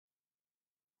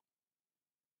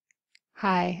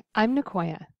Hi, I'm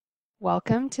Nicoya.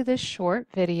 Welcome to this short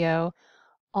video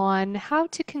on how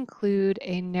to conclude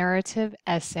a narrative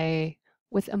essay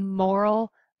with a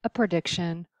moral, a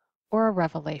prediction, or a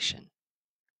revelation.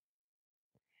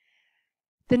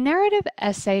 The narrative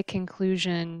essay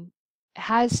conclusion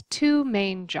has two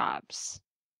main jobs.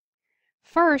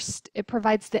 First, it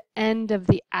provides the end of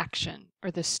the action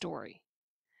or the story.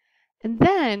 And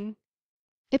then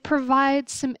it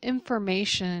provides some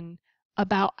information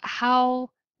about how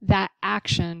that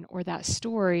action or that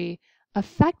story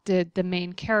affected the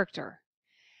main character.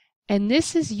 And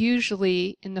this is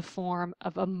usually in the form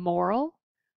of a moral,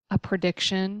 a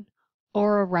prediction,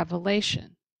 or a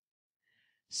revelation.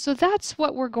 So that's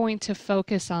what we're going to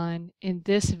focus on in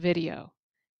this video.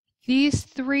 These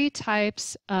three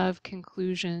types of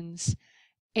conclusions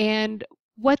and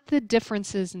what the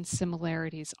differences and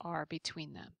similarities are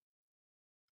between them.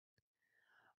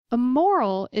 A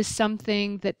moral is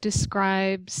something that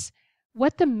describes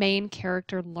what the main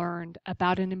character learned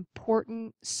about an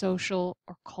important social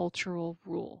or cultural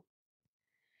rule.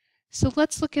 So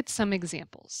let's look at some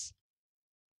examples.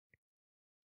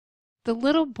 The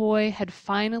little boy had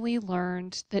finally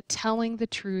learned that telling the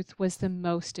truth was the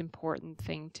most important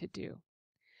thing to do.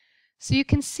 So you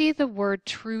can see the word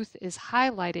truth is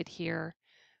highlighted here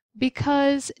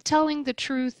because telling the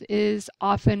truth is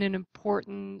often an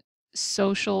important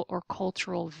social or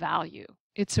cultural value.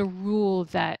 It's a rule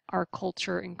that our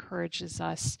culture encourages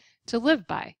us to live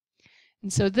by.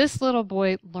 And so this little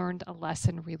boy learned a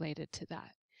lesson related to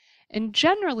that. And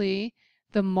generally,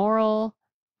 the moral,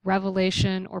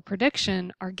 revelation, or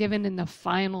prediction are given in the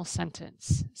final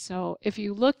sentence. So if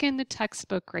you look in the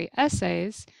textbook Great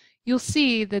Essays, you'll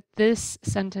see that this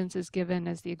sentence is given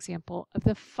as the example of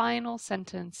the final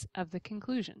sentence of the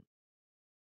conclusion.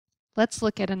 Let's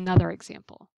look at another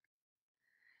example.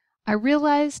 I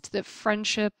realized that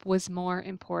friendship was more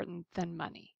important than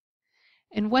money.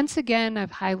 And once again,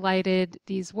 I've highlighted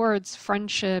these words,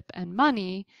 friendship and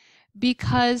money,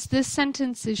 because this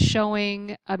sentence is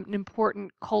showing an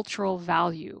important cultural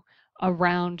value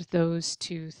around those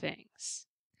two things.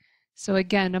 So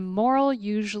again, a moral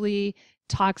usually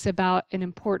talks about an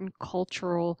important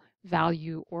cultural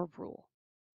value or rule.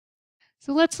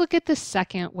 So let's look at the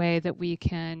second way that we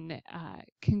can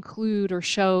conclude or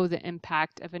show the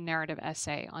impact of a narrative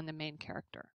essay on the main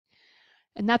character.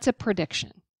 And that's a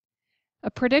prediction. A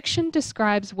prediction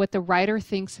describes what the writer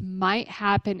thinks might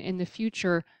happen in the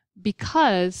future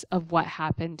because of what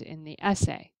happened in the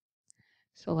essay.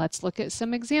 So let's look at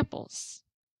some examples.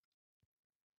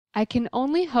 I can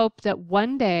only hope that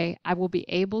one day I will be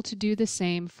able to do the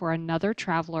same for another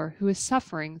traveler who is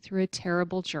suffering through a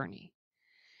terrible journey.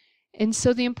 And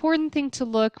so the important thing to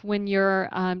look when you're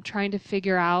trying to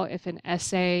figure out if an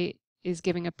essay is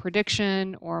giving a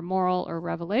prediction or a moral or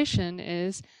revelation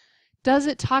is, does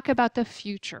it talk about the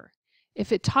future?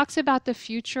 If it talks about the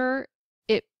future,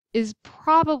 it is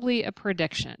probably a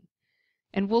prediction.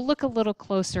 And we'll look a little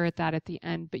closer at that at the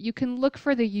end, but you can look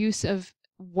for the use of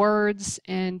words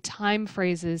and time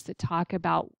phrases that talk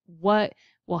about what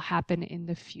will happen in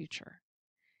the future.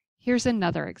 Here's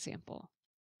another example.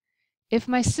 If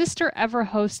my sister ever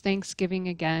hosts Thanksgiving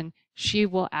again, she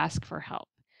will ask for help.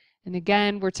 And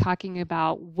again, we're talking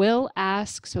about will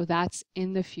ask, so that's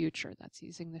in the future. That's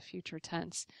using the future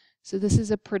tense. So this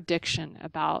is a prediction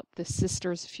about the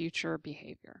sister's future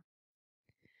behavior.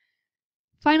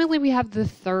 Finally, we have the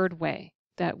third way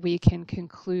that we can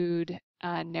conclude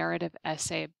a narrative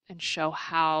essay and show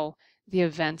how the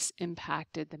events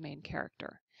impacted the main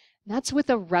character. And that's with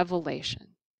a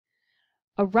revelation.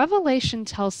 A revelation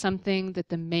tells something that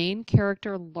the main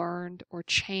character learned or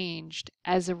changed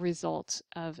as a result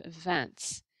of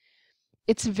events.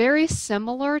 It's very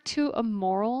similar to a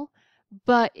moral,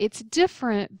 but it's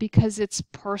different because it's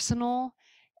personal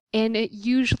and it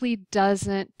usually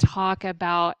doesn't talk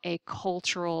about a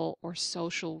cultural or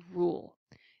social rule.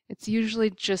 It's usually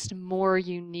just more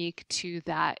unique to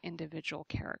that individual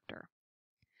character.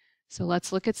 So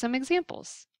let's look at some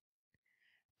examples.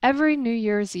 Every New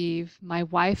Year's Eve, my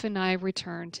wife and I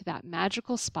return to that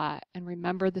magical spot and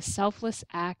remember the selfless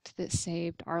act that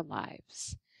saved our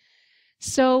lives.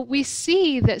 So we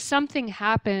see that something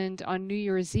happened on New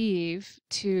Year's Eve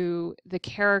to the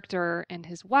character and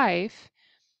his wife,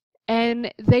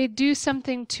 and they do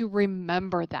something to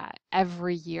remember that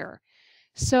every year.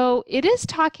 So it is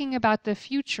talking about the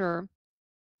future,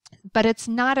 but it's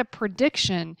not a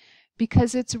prediction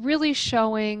because it's really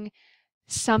showing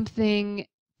something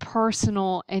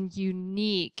personal and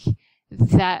unique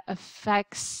that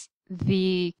affects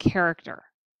the character.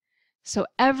 So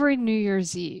every New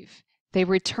Year's Eve, They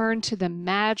return to the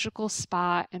magical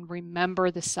spot and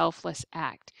remember the selfless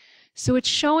act. So it's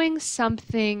showing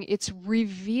something, it's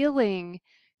revealing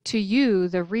to you,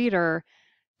 the reader,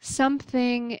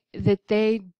 something that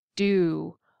they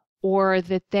do or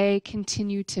that they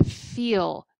continue to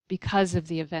feel because of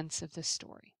the events of the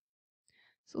story.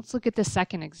 So let's look at the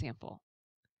second example.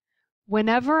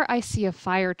 Whenever I see a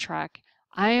fire truck,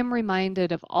 I am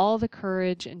reminded of all the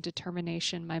courage and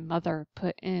determination my mother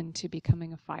put into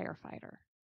becoming a firefighter.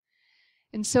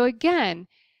 And so again,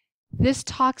 this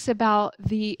talks about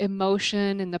the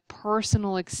emotion and the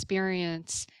personal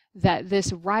experience that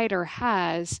this writer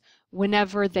has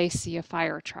whenever they see a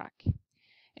fire truck.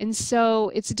 And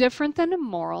so it's different than a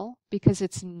moral because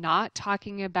it's not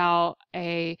talking about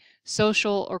a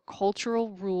social or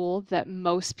cultural rule that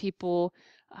most people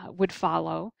would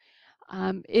follow.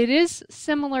 It is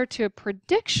similar to a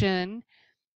prediction,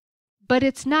 but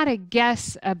it's not a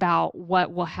guess about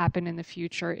what will happen in the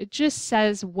future. It just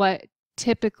says what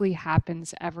typically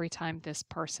happens every time this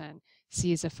person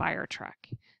sees a fire truck.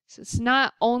 So it's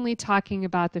not only talking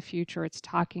about the future, it's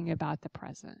talking about the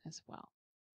present as well.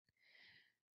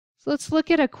 So let's look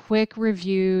at a quick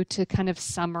review to kind of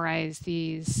summarize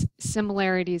these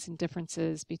similarities and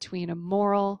differences between a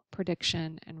moral,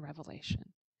 prediction, and revelation.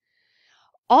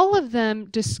 All of them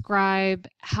describe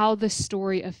how the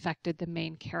story affected the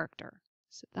main character.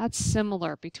 So that's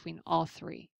similar between all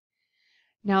three.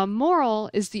 Now, a moral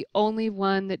is the only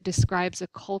one that describes a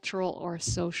cultural or a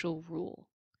social rule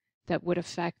that would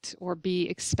affect or be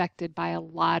expected by a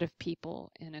lot of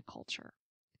people in a culture.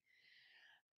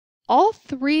 All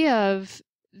three of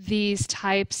these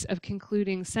types of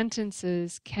concluding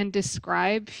sentences can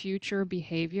describe future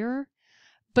behavior,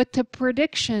 but the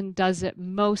prediction does it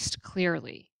most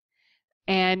clearly.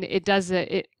 And it does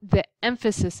the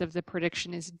emphasis of the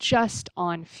prediction is just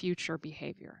on future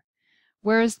behavior.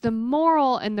 Whereas the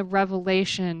moral and the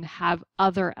revelation have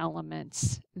other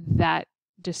elements that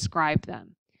describe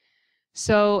them.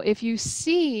 So if you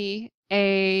see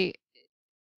a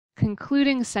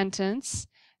concluding sentence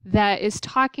that is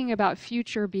talking about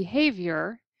future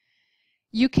behavior,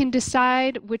 you can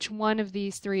decide which one of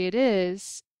these three it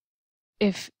is.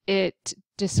 If it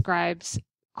describes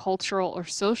cultural or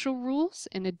social rules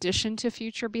in addition to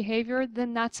future behavior,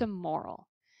 then that's a moral.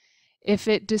 If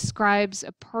it describes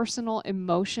a personal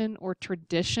emotion or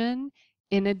tradition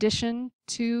in addition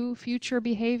to future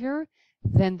behavior,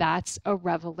 then that's a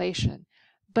revelation.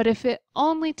 But if it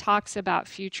only talks about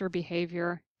future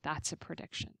behavior, that's a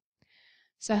prediction.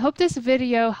 So I hope this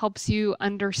video helps you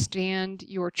understand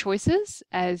your choices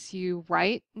as you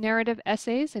write narrative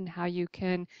essays and how you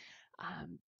can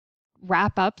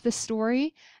wrap up the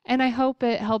story. And I hope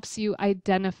it helps you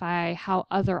identify how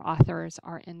other authors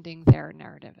are ending their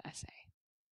narrative essay.